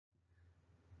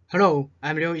Hello,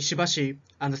 I'm Ryo Ishibashi,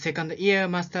 and a second-year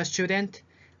master student.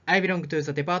 I belong to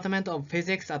the Department of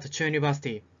Physics at Chuo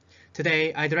University.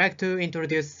 Today, I'd like to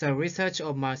introduce the research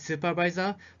of my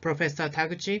supervisor, Professor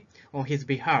Taguchi, on his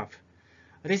behalf.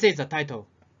 This is the title.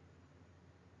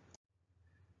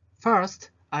 First,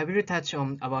 I will touch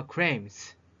on our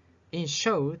claims. In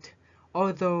short,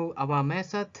 although our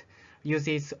method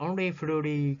uses only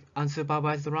fully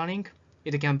unsupervised learning,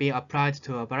 it can be applied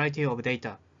to a variety of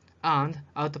data and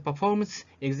outperforms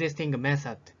existing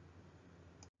method.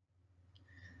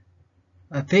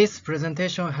 This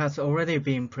presentation has already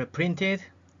been pre-printed.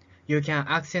 You can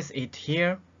access it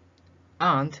here,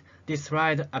 and this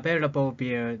slide available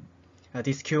via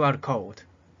this QR code.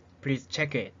 Please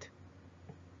check it.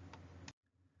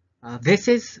 This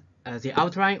is the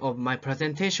outline of my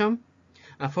presentation.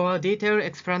 For a detailed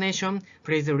explanation,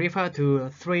 please refer to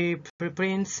 3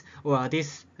 preprints or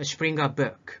this Springer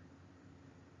book.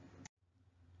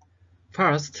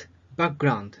 First,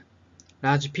 background.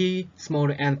 Large P,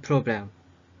 small n problem.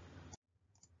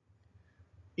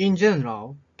 In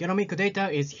general, genomic data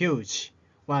is huge,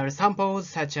 while samples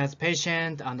such as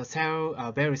patient and cell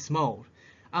are very small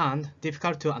and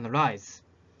difficult to analyze.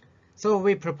 So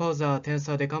we propose a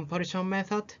tensor decomposition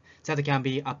method that can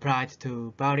be applied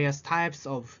to various types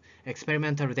of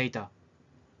experimental data.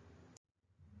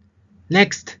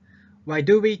 Next, why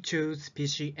do we choose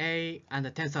PCA and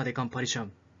tensor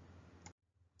decomposition?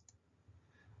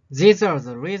 These are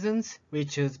the reasons we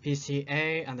choose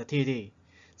PCA and TD.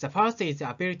 The first is the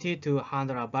ability to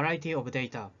handle a variety of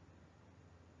data.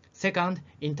 Second,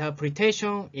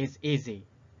 interpretation is easy.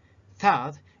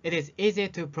 Third, it is easy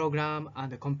to program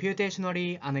and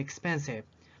computationally inexpensive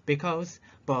because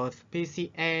both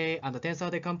PCA and tensor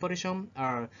decomposition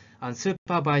are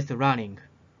unsupervised learning.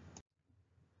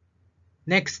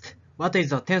 Next, what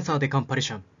is a tensor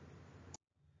decomposition?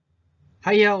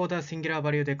 Higher order singular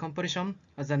value decomposition,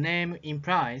 as the name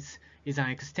implies, is an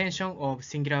extension of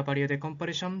singular value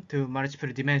decomposition to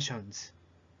multiple dimensions.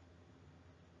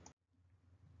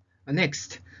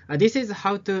 Next, this is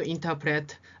how to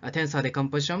interpret a tensor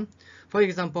decomposition. For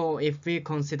example, if we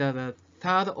consider the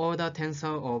third-order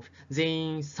tensor of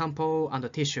gene, sample,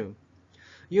 and tissue,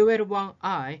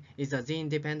 UL1I is a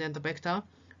gene-dependent vector,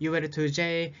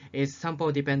 UL2J is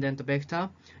sample-dependent vector,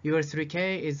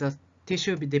 UL3K is a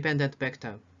tissue-dependent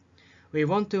vector. We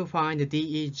want to find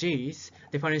DEGs,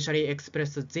 differentially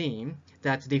expressed gene,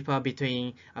 that differ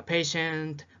between a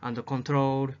patient and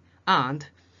control and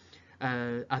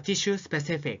a tissue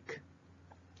specific.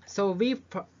 So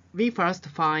we first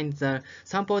find the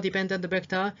sample-dependent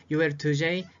vector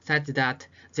UL2J such that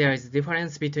there is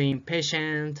difference between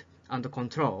patient and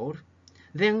control.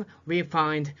 Then we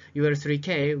find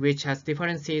UL3K which has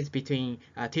differences between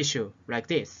tissue like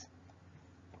this.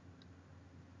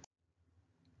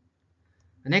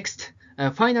 Next,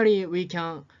 finally, we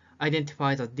can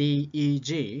identify the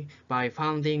DEG by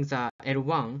finding the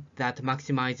L1 that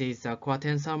maximizes the core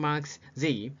tensor max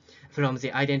Z from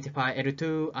the identified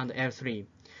L2 and L3.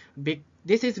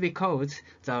 This is because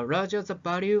the larger the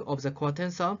value of the core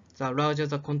tensor, the larger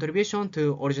the contribution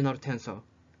to original tensor.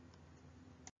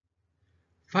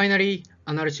 Finally,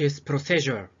 analysis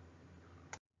procedure.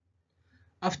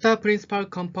 After principal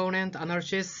component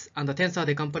analysis and tensor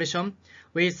decomposition,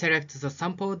 we select the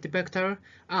sample vector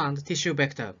and tissue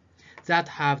vector that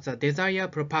have the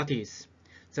desired properties.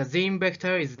 The gene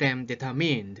vector is then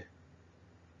determined.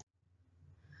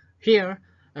 Here,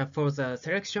 for the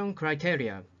selection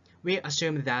criteria, we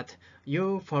assume that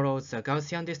U follows the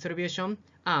Gaussian distribution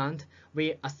and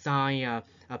we assign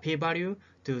a p-value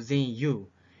to gene U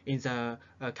in the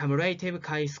cumulative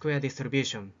chi-square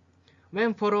distribution.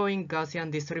 When following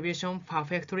Gaussian distribution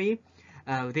perfectly,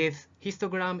 this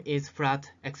histogram is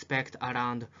flat, expect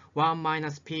around 1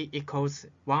 minus p equals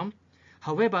 1.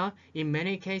 However, in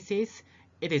many cases,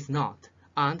 it is not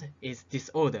and is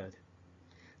disordered.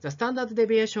 The standard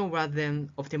deviation was then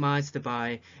optimized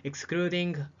by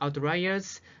excluding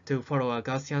outliers to follow a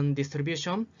Gaussian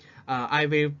distribution. I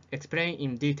will explain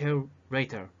in detail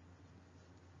later.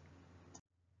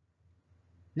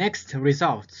 Next,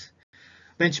 results.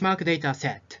 Benchmark data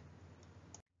set.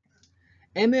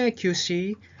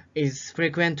 MAQC is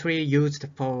frequently used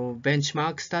for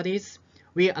benchmark studies.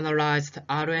 We analyzed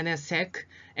RNA-seq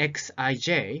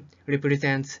Xij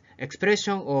represents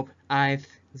expression of ith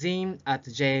gene at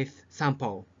jth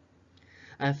sample.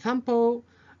 Sample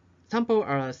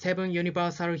are 7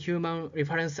 universal human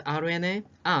reference RNA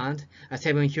and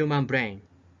 7 human brain.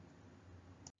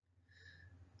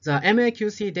 The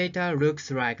MAQC data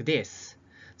looks like this.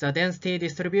 The density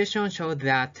distribution showed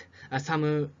that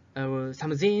some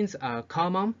genes are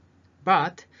common,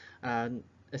 but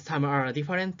some are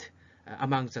different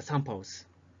among the samples.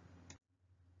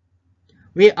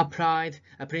 We applied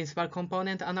a principal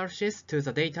component analysis to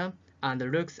the data and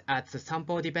looked at the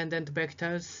sample-dependent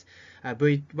vectors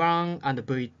V1 and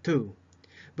V2.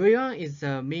 V1 is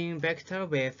the mean vector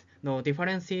with no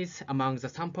differences among the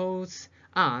samples,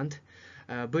 and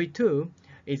V2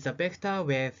 is a vector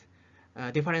with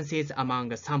differences among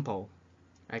the sample,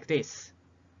 like this.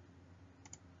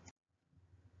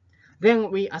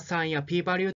 Then we assign a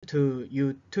p-value to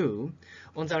U2.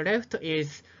 On the left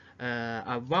is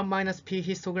a 1 minus p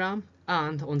histogram,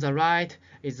 and on the right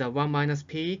is a 1 minus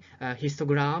p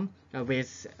histogram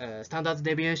with standard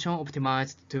deviation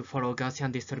optimized to follow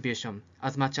Gaussian distribution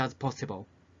as much as possible.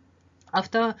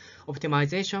 After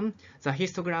optimization, the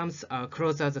histograms are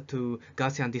closer to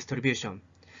Gaussian distribution.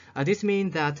 This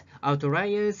means that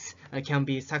outliers can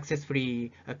be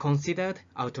successfully considered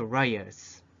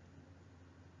outliers.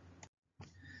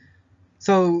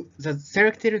 So the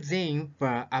selected genes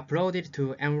were uploaded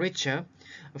to Enricher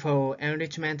for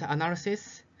enrichment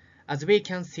analysis. As we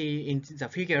can see in the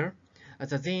figure,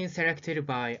 the genes selected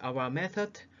by our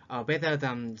method are better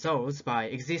than those by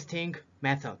existing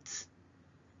methods.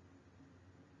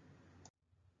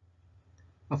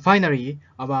 Finally,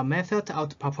 our method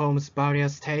outperforms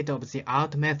various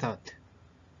state-of-the-art methods.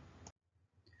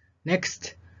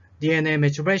 Next, DNA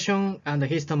methylation and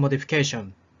histone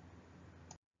modification.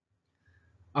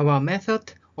 Our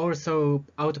method also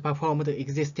outperformed the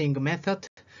existing method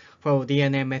for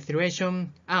DNA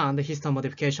methylation and histone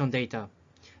modification data.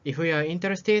 If you are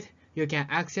interested, you can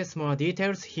access more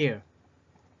details here.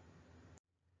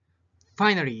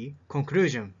 Finally,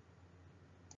 conclusion.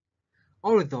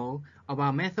 Although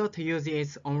our method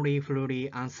uses only fully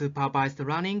unsupervised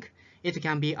learning, it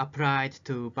can be applied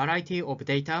to a variety of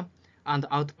data and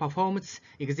outperforms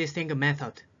existing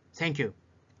method. Thank you.